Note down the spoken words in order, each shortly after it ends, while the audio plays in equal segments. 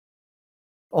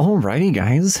Alrighty,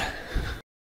 guys.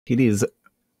 It is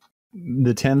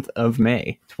the 10th of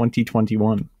May,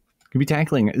 2021. We'll be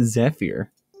tackling Zephyr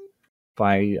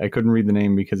I couldn't read the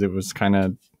name because it was kind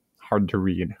of hard to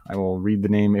read. I will read the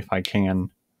name if I can.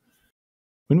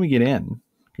 When we get in,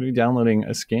 could be downloading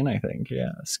a skin, I think.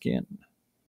 Yeah, a skin.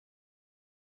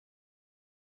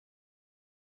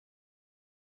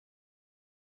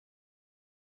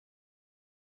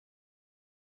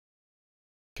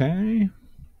 Okay,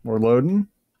 we're loading.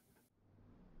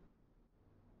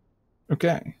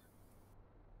 Okay.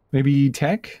 Maybe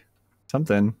tech?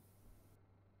 Something.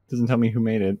 Doesn't tell me who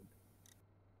made it.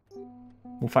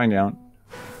 We'll find out.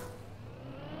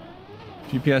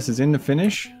 GPS is in to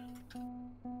finish.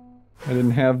 I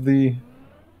didn't have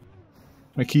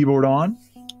my keyboard on.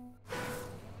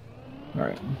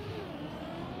 Alright.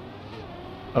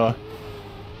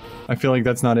 I feel like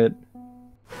that's not it.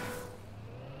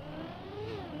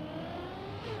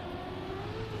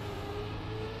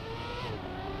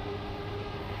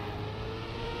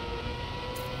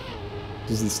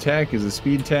 Is this tech? Is it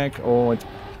speed tech? Oh, it's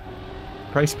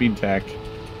probably speed tech.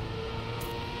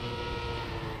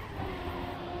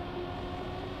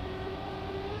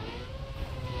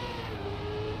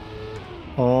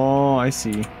 Oh, I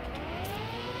see.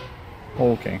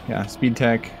 Oh, okay, yeah, speed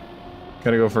tech.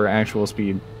 Gotta go for actual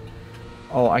speed.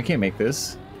 Oh, I can't make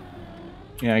this.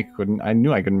 Yeah, I couldn't. I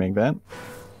knew I couldn't make that.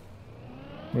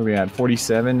 Where are we at?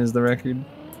 47 is the record.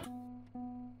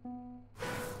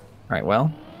 Alright, well.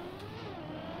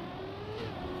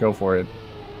 Go for it.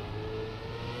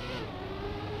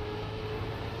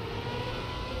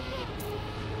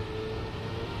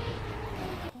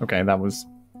 Okay, that was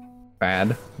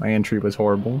bad. My entry was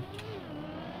horrible.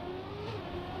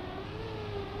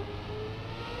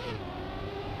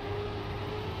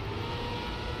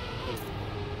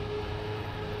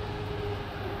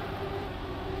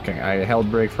 Okay, I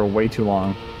held brake for way too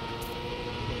long.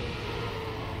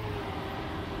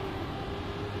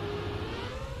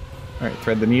 Alright,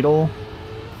 thread the needle.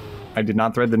 I did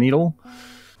not thread the needle. I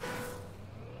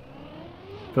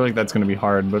feel like that's going to be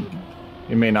hard, but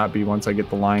it may not be once I get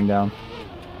the line down.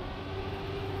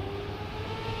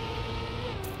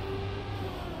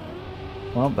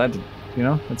 Well, that, you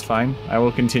know, that's fine. I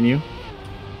will continue.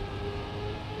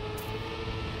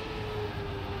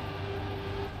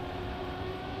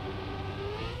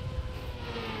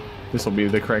 This will be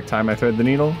the correct time I thread the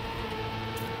needle.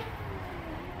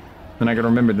 Then I gotta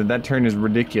remember that that turn is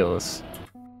ridiculous.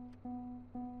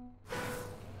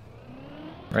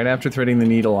 Right after threading the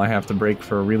needle, I have to brake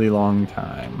for a really long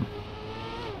time.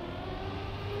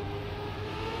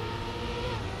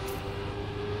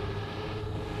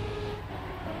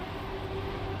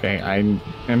 Okay, I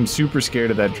am super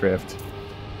scared of that drift.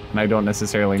 And I don't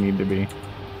necessarily need to be.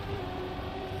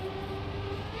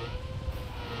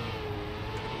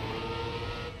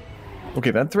 Okay,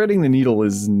 that threading the needle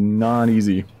is not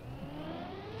easy.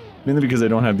 Mainly because I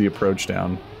don't have the approach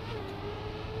down.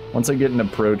 Once I get an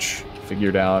approach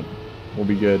figured out, we'll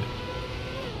be good.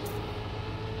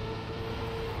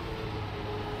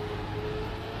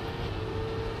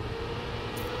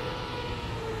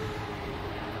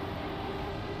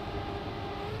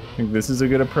 I think this is a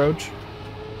good approach.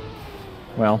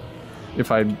 Well,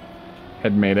 if I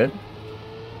had made it.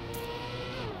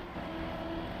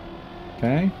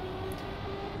 Okay.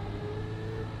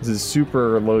 This is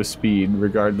super low speed,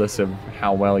 regardless of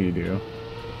how well you do.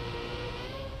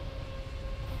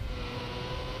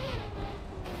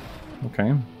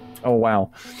 Okay. Oh, wow.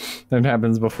 That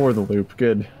happens before the loop.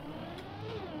 Good.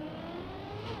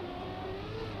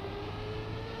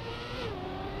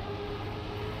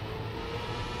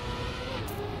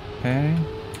 Okay.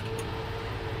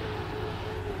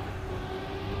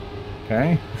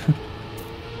 Okay.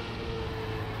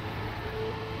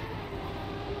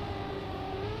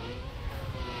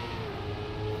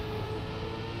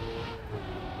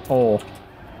 Oh,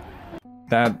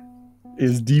 that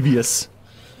is devious.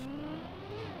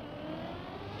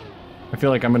 I feel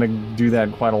like I'm gonna do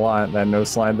that quite a lot, that no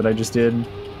slide that I just did.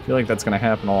 I feel like that's gonna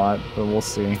happen a lot, but we'll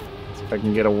see. See if I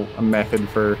can get a method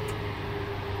for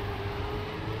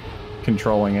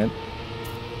controlling it.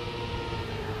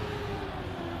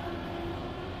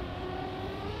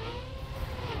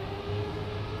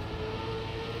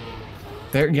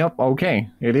 There, yep, okay.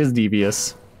 It is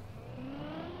devious.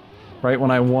 Right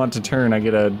when I want to turn,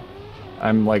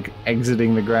 I'm like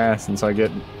exiting the grass, and so I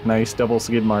get nice double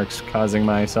skid marks, causing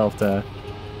myself to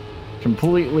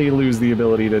completely lose the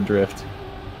ability to drift.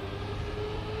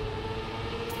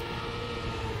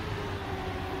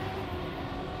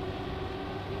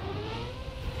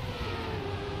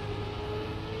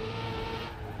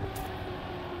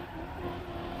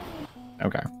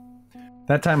 Okay.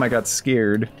 That time I got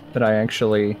scared that I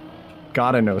actually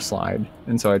got a no slide,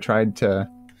 and so I tried to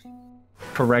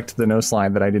correct the no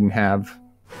slide that I didn't have.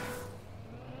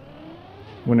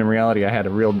 When in reality I had a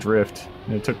real drift,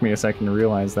 and it took me a second to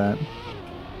realize that.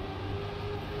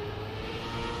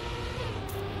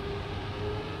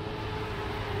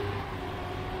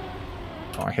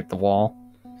 Oh, I hit the wall.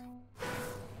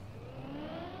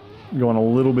 Going a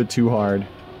little bit too hard.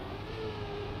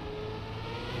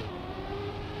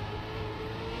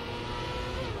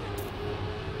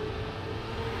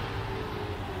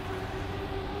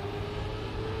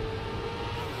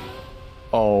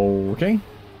 Okay.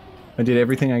 I did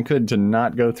everything I could to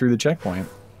not go through the checkpoint.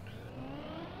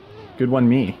 Good one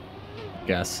me, I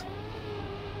guess.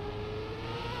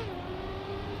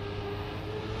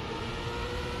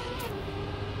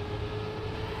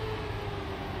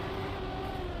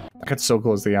 I got so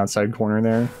close to the outside corner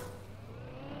there.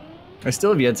 I still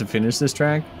have yet to finish this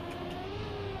track.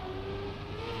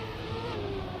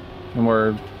 And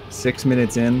we're 6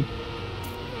 minutes in.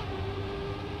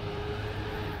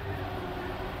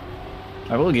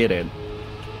 I will get it.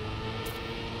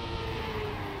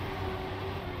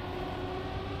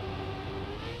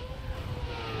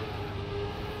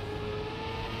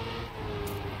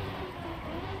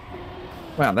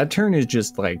 Wow, that turn is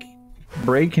just like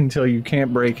brake until you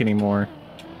can't brake anymore.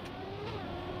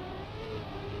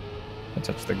 I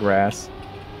touched the grass.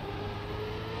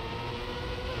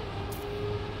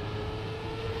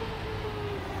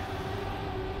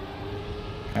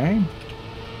 Okay.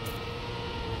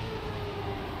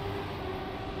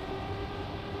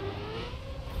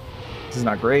 This is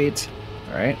not great.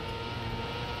 Alright.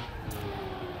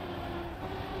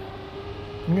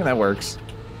 Yeah, that works.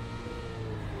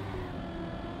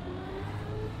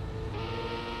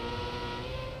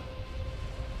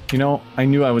 You know, I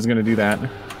knew I was gonna do that.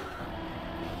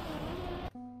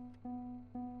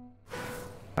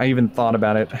 I even thought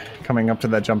about it coming up to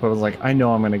that jump. I was like, I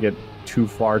know I'm gonna get too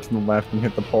far to the left and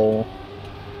hit the pole.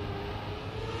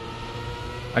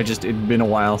 It'd been a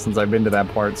while since I've been to that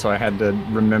part, so I had to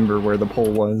remember where the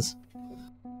pole was.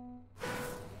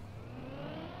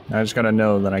 I just gotta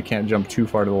know that I can't jump too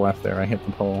far to the left there. I hit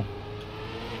the pole.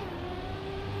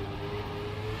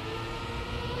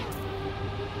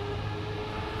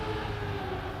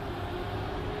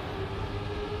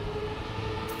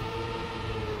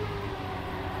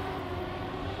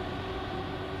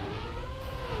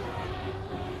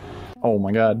 Oh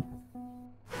my god.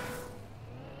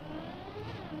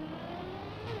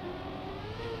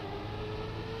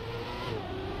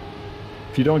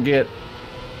 If you don't get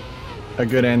a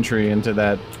good entry into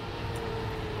that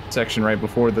section right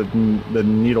before the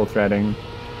needle threading,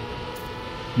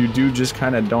 you do just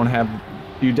kind of don't have...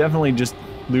 You definitely just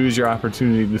lose your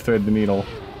opportunity to thread the needle.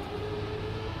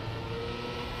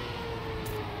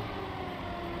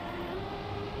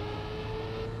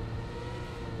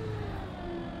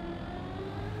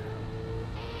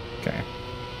 Okay.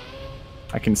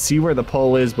 I can see where the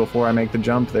pole is before I make the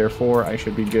jump, therefore I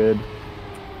should be good.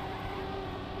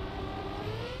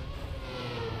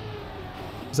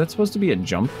 Was that supposed to be a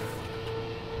jump?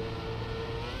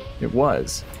 It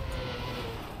was.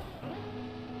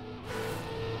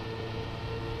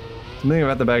 Something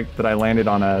about the fact that I landed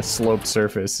on a sloped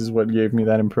surface is what gave me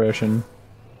that impression.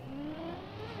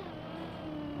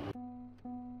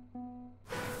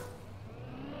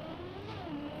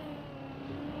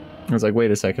 I was like,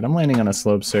 wait a second, I'm landing on a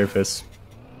sloped surface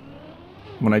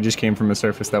when I just came from a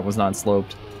surface that was not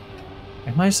sloped.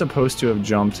 Am I supposed to have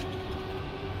jumped?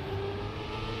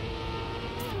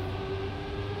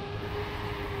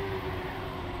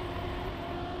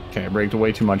 Okay, I braked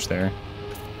way too much there.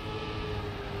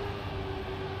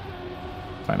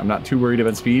 Fine, I'm not too worried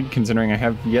about speed, considering I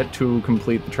have yet to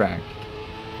complete the track.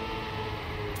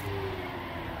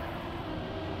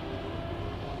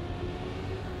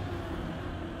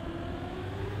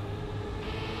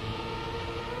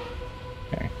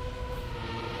 Okay.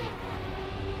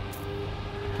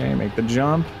 Okay, make the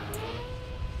jump.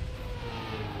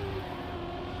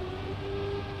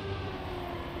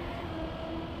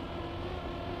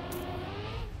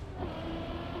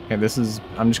 Okay, this is...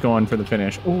 I'm just going for the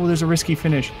finish. Oh, there's a risky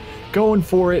finish. Going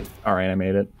for it! Alright, I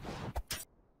made it.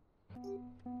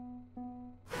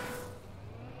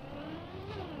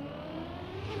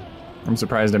 I'm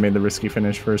surprised I made the risky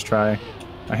finish first try.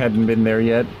 I hadn't been there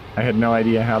yet. I had no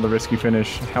idea how risky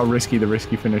the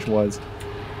risky finish was.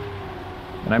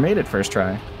 And I made it first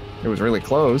try. It was really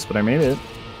close, but I made it.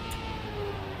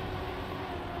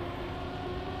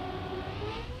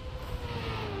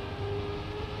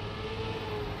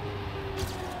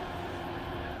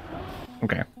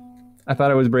 Okay. I thought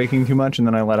I was braking too much, and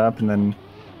then I let up, and then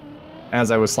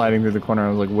as I was sliding through the corner, I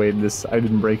was like, wait, I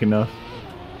didn't brake enough.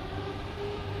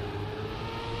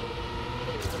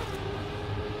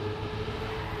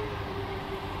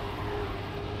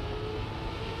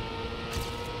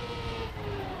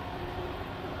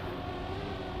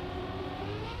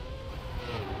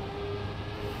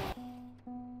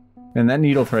 And that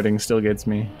needle threading still gets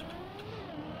me.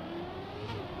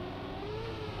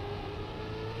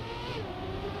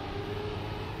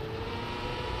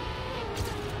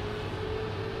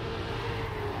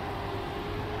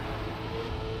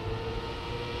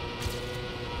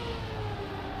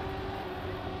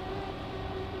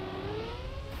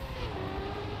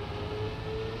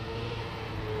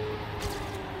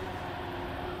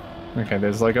 Okay,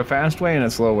 there's like a fast way and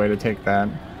a slow way to take that.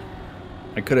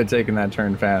 I could have taken that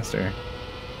turn faster.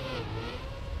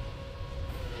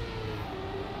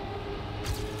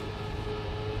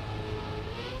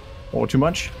 Oh, too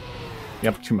much?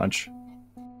 Yep, too much.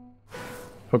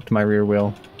 Hooked my rear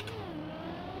wheel.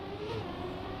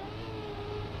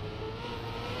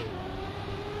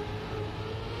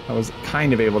 I was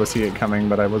kind of able to see it coming,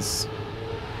 but I was...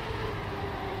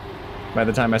 By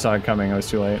the time I saw it coming, I was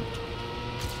too late.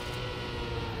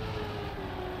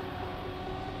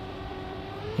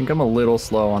 I think I'm a little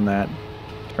slow on that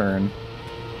turn.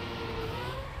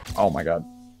 Oh my god.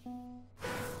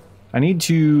 I need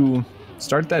to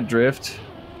start that drift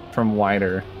from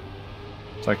wider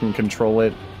so I can control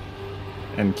it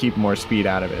and keep more speed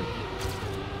out of it.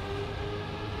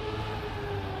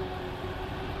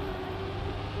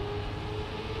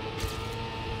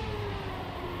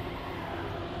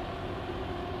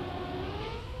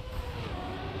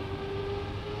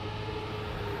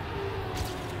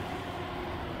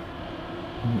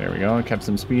 There we go, I kept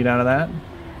some speed out of that.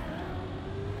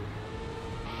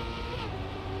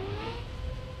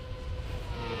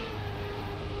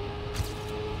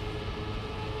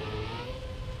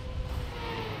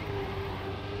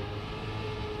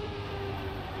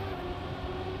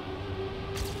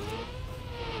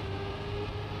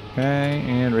 Okay,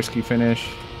 and risky finish.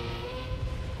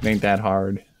 It ain't that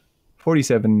hard.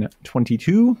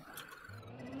 47.22.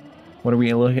 What are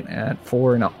we looking at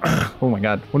for now? Oh my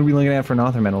god, what are we looking at for an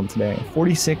author medal today?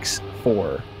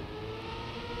 46.4.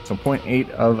 So 0.8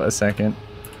 of a second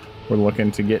we're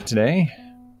looking to get today.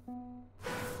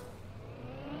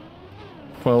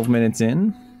 12 minutes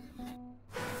in.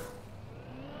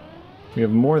 We have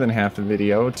more than half the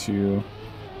video to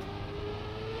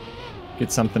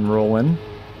get something rolling.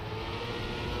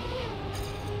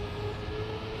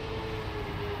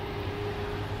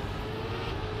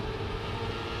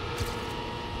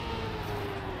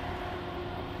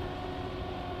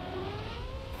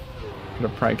 Could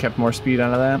have probably kept more speed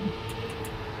out of that.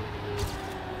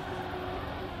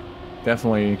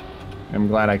 Definitely am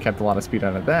glad I kept a lot of speed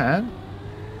out of that.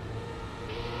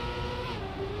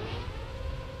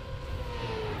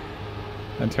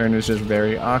 That turn is just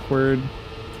very awkward.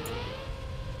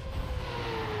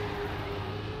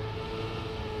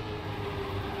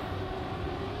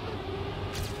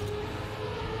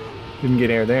 Didn't get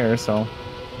air there, so...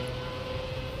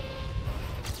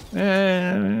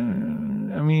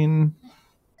 I mean...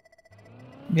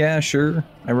 Yeah, sure.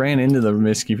 I ran into the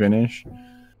risky finish.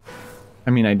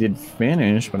 I mean, I did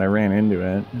finish, but I ran into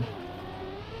it.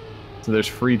 So there's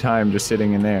free time just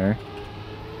sitting in there.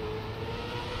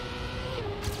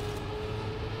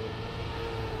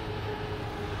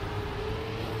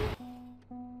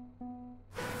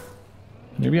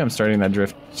 Maybe I'm starting that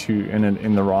drift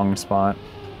in the wrong spot.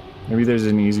 Maybe there's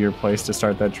an easier place to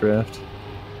start that drift.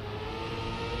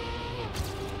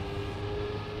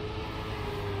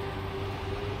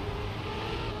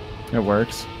 It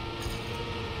works.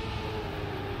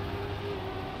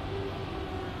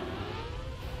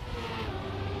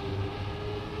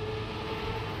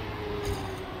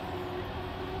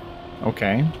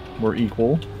 Okay, we're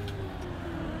equal.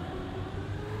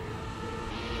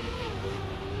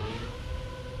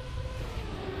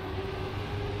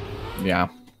 Yeah.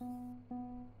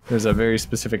 There's a very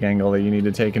specific angle that you need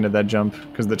to take into that jump,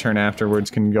 because the turn afterwards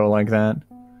can go like that.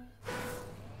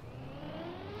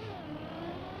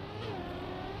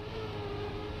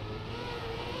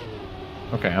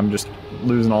 Okay, I'm just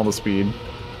losing all the speed.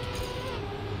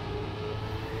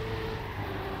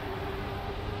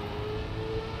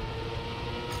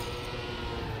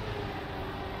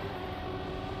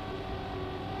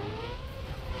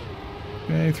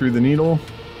 Okay, through the needle.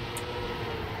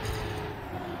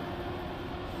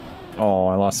 Oh,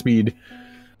 I lost speed.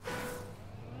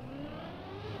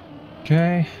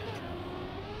 Okay.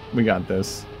 We got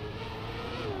this.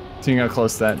 Seeing how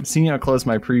close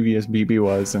my previous BB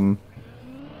was, and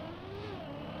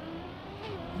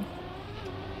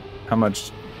how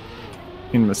much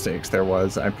in mistakes there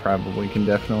was, I probably can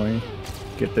definitely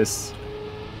get this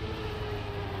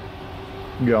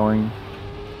going.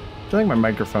 I feel like my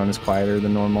microphone is quieter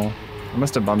than normal. I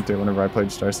must have bumped it whenever I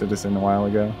played Star Citizen a while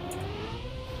ago.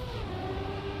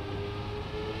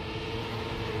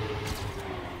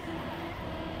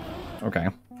 Okay.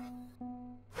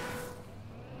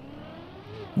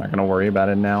 Not gonna worry about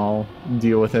it now. I'll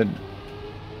deal with it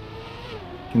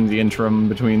in the interim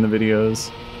between the videos.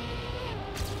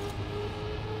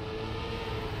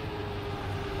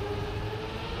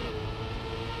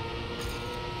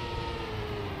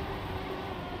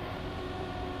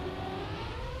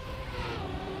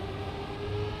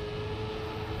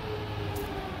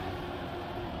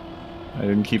 I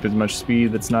didn't keep as much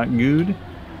speed, that's not good.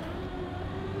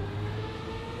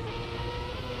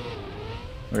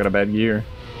 I got a bad gear.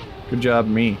 Good job,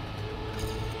 me.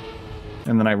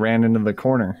 And then I ran into the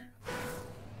corner.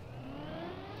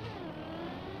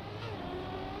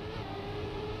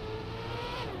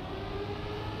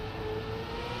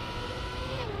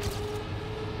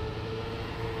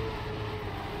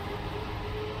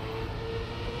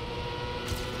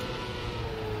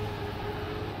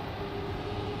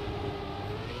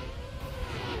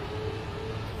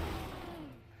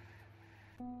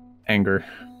 Anger.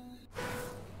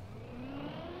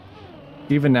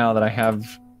 Even now that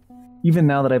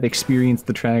I've experienced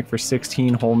the track for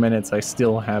 16 whole minutes, I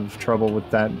still have trouble with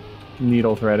that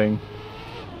needle threading.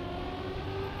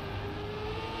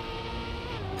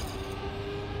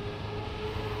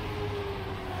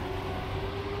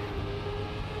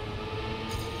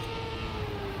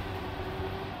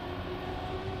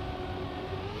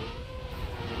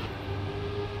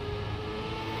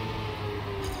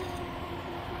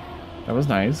 That was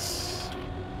nice.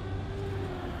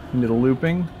 Into the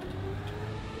looping.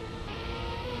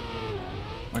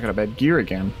 I got a bad gear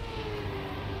again.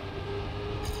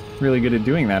 Really good at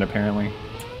doing that, apparently.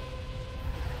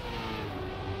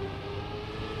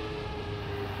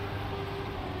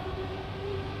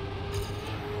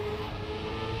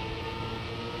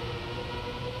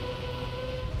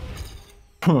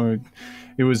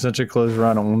 It was such a close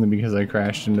run only because I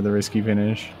crashed into the risky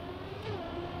finish.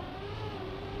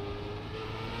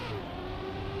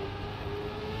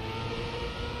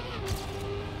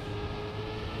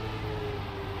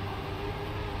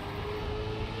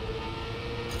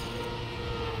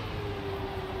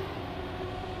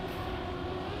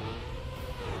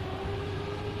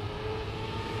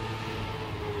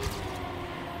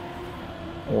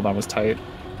 Oh, that was tight.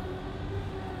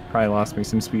 Probably lost me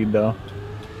some speed though.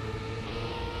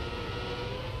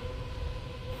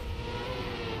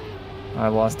 I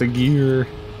lost a gear.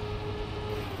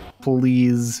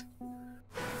 Please.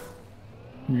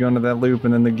 You go into that loop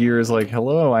and then the gear is like,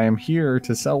 hello, I am here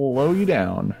to solo you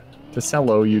down. To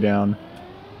solo you down.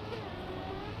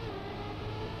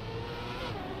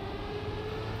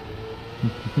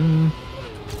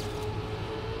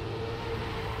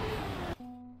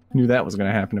 Knew that was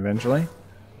gonna happen eventually.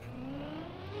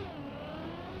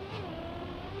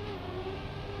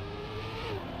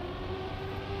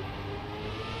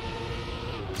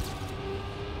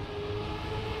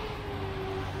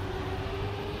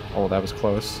 Oh, that was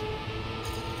close.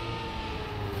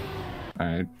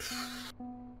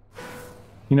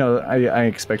 You know, I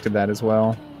expected that as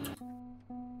well.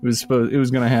 It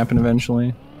was gonna happen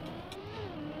eventually.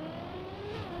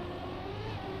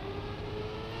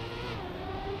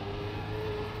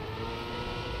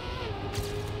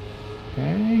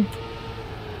 Okay.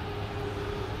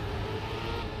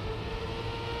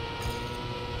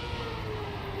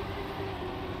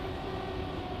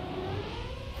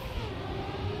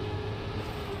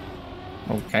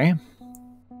 Okay.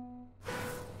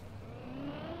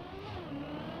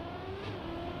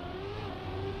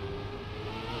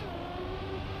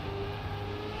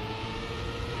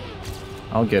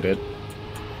 I'll get it.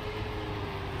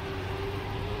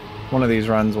 One of these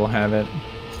runs will have it.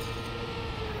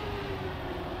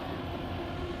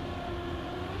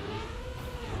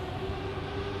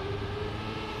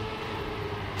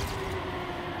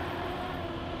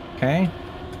 Okay.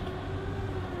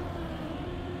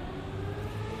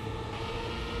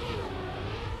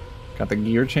 Got the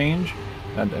gear change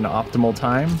at an optimal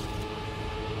time.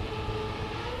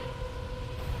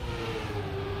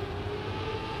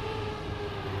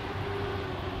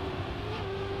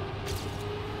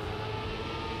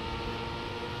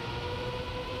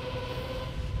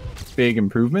 Big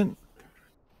improvement.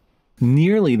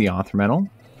 Nearly the orthogonal.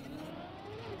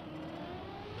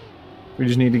 We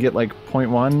just need to get like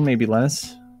 0.1, maybe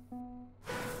less.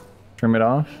 Trim it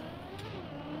off.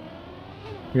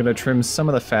 We're gonna trim some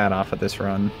of the fat off of this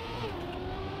run.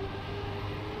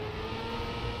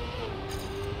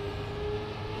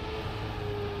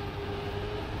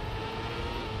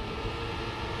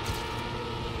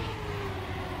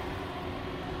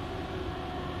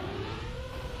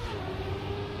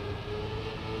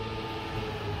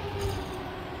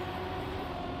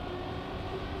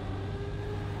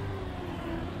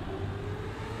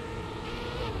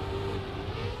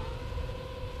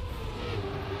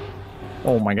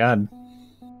 Oh my god.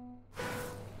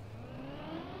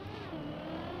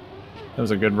 That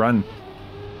was a good run.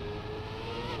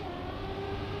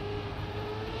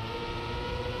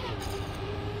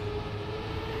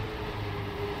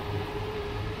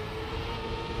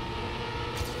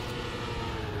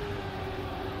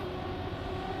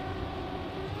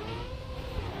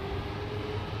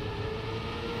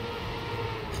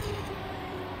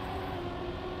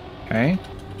 Okay.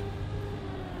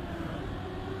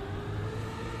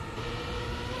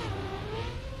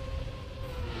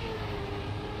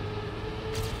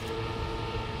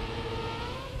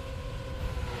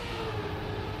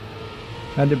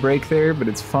 Had to brake there, but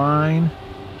it's fine.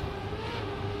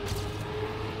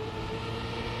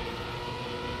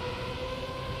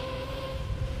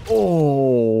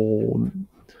 Oh,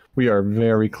 we are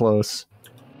very close.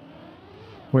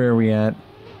 Where are we at?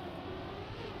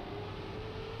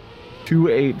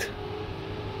 2-8.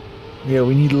 Yeah,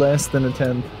 we need less than a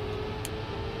tenth.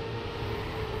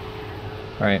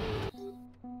 Alright.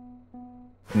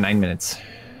 9 minutes.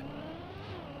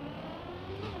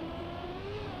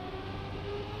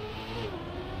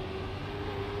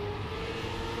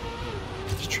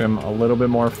 Just trim a little bit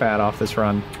more fat off this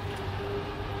run.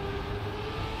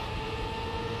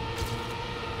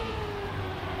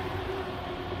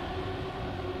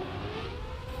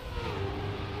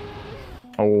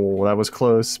 Oh, that was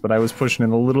close, but I was pushing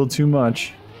it a little too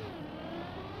much.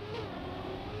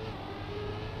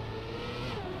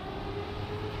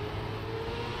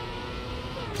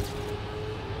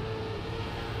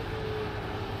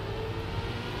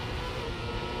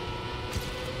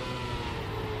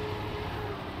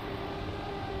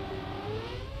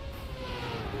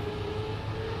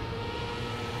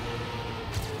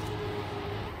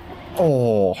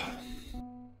 Oh,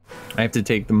 I have to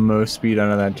take the most speed out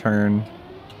of that turn.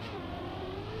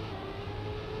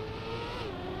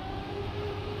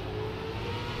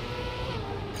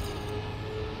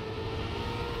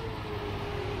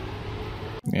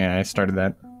 Yeah, I started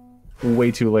that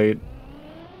way too late.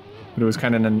 But it was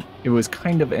kind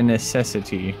of a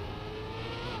necessity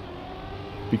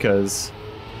because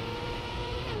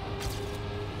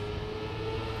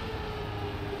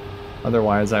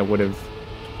otherwise I would have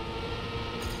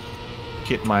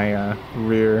hit my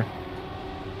rear.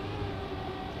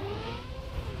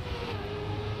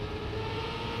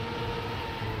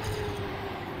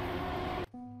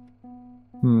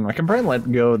 I can probably let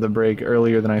go of the brake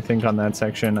earlier than I think on that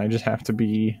section. I just have to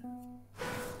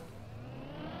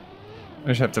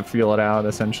feel it out,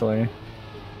 essentially.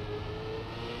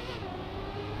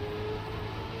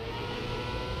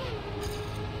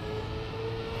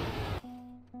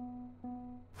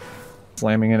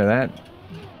 Slamming into that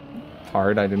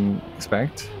hard, I didn't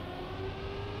expect.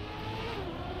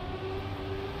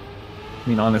 I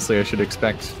mean, honestly, I should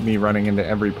expect me running into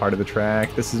every part of the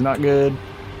track. This is not good.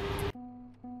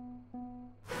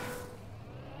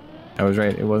 I was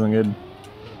right, it wasn't good.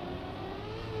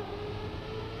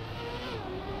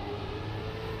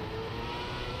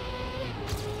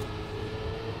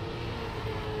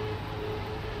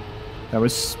 That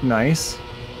was nice.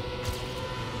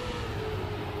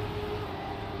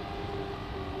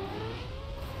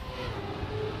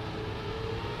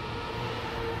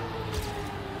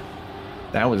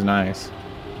 That was nice.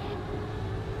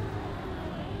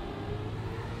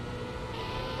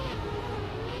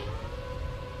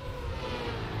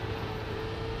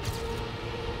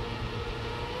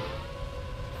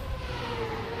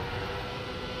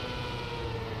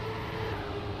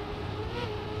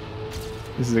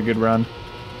 This is a good run.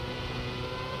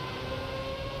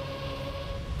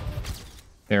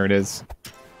 There it is.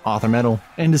 Author medal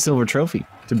and a silver trophy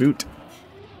to boot.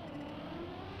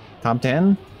 Top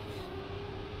 10?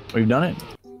 We've done it.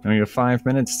 And we have 5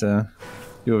 minutes to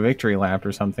do a victory lap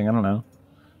or something. I don't know.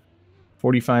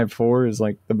 45.4 is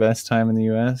like the best time in the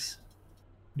US.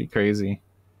 Pretty crazy.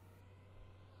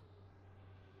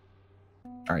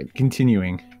 Alright,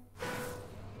 continuing.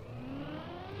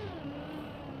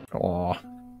 Aw.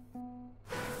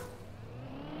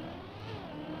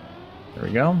 There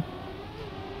we go.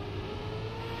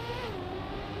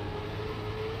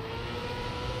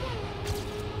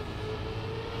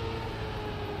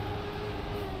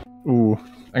 Ooh,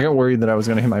 I got worried that I was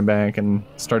going to hit my back and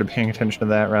started paying attention to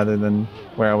that rather than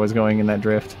where I was going in that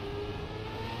drift.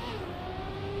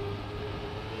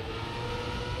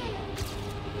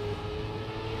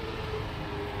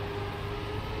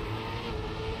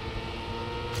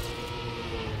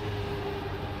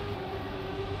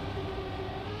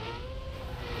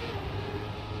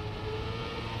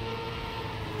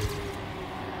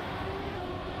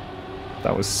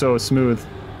 That was so smooth.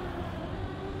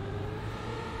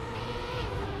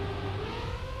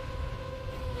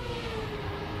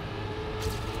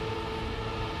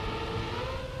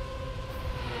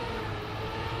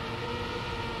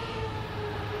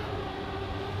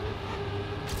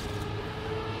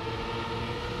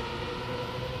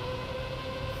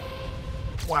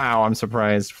 Wow, I'm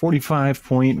surprised.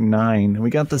 45.9. We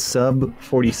got the sub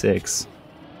 46.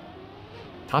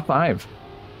 Top 5.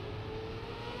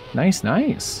 Nice,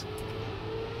 nice.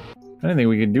 I didn't think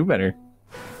we could do better.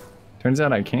 Turns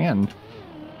out I can.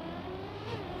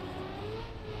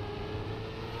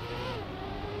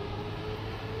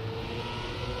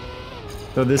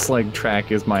 So this like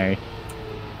track is my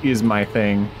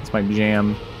thing. It's my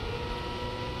jam.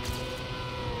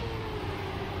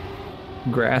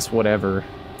 Grass whatever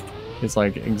is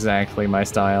like exactly my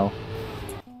style.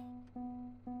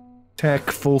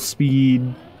 Tech, full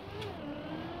speed.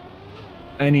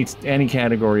 Any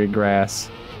category of grass.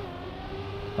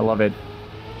 I love it.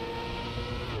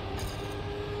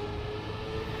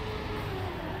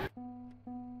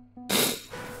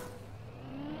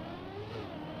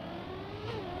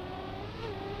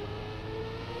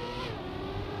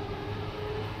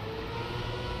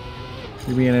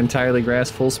 Give me an entirely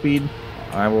grass full speed.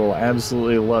 I will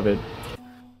absolutely love it.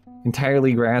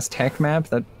 Entirely grass tech map?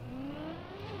 That'd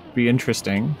be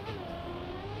interesting.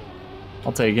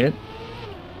 I'll take it.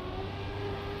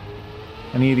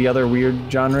 Any of the other weird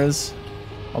genres?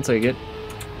 I'll take it.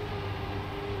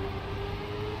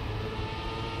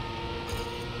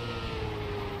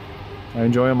 I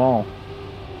enjoy them all.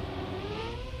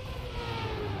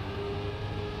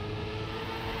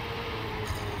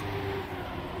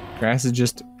 Grass is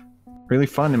just really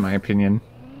fun in my opinion.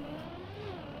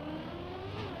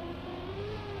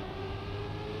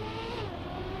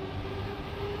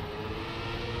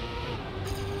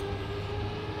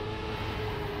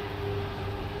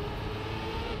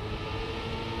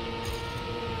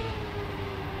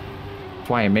 That's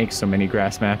why I make so many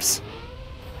grass maps.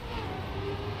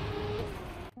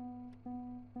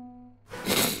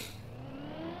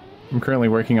 I'm currently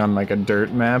working on like a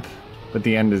dirt map, but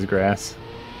the end is grass.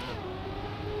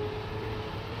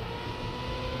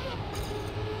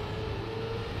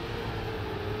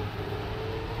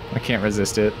 I can't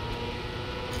resist it.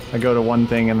 I go to one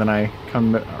thing and then I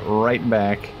come right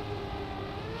back.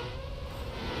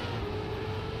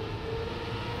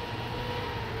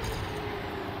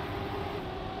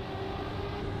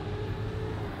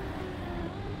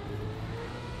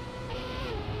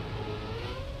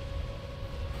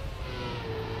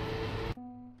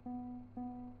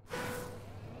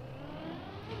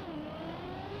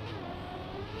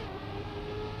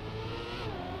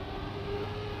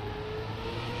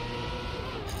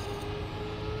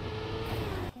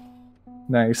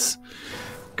 Nice.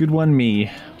 Good one,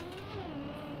 me.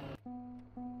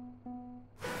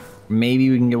 Maybe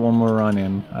we can get one more run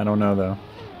in. I don't know, though.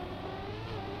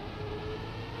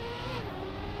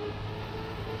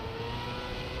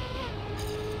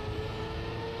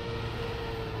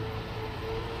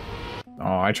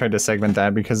 Oh, I tried to segment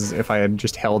that because if I had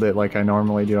just held it like I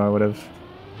normally do, I would have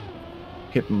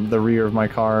hit the rear of my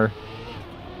car.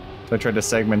 So I tried to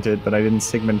segment it, but I didn't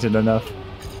segment it enough.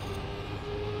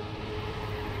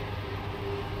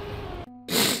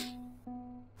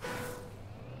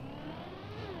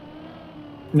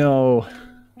 No.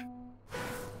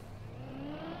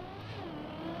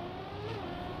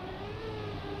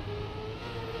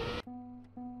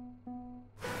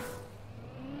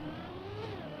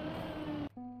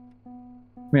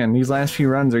 Man, these last few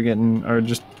runs are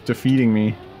just defeating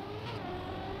me.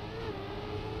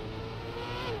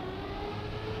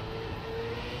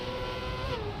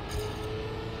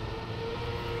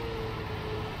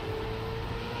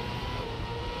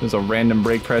 There's a random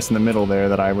brake press in the middle there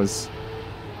that I was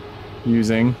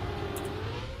using.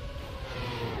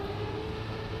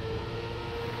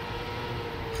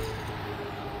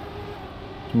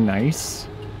 Nice.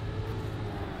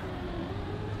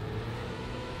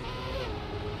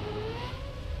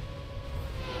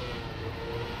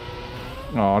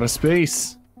 Oh, to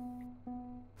space.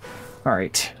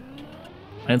 Alright.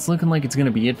 It's looking like it's gonna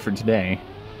be it for today.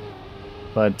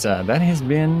 But that has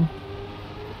been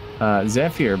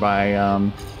Zephyr by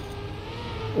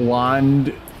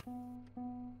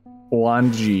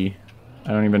Wanji.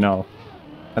 I don't even know.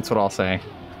 That's what I'll say.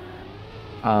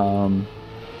 I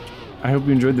hope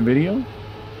you enjoyed the video.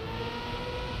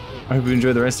 I hope you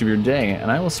enjoy the rest of your day,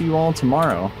 and I will see you all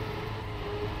tomorrow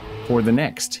for the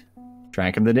next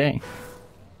track of the day.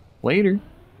 Later.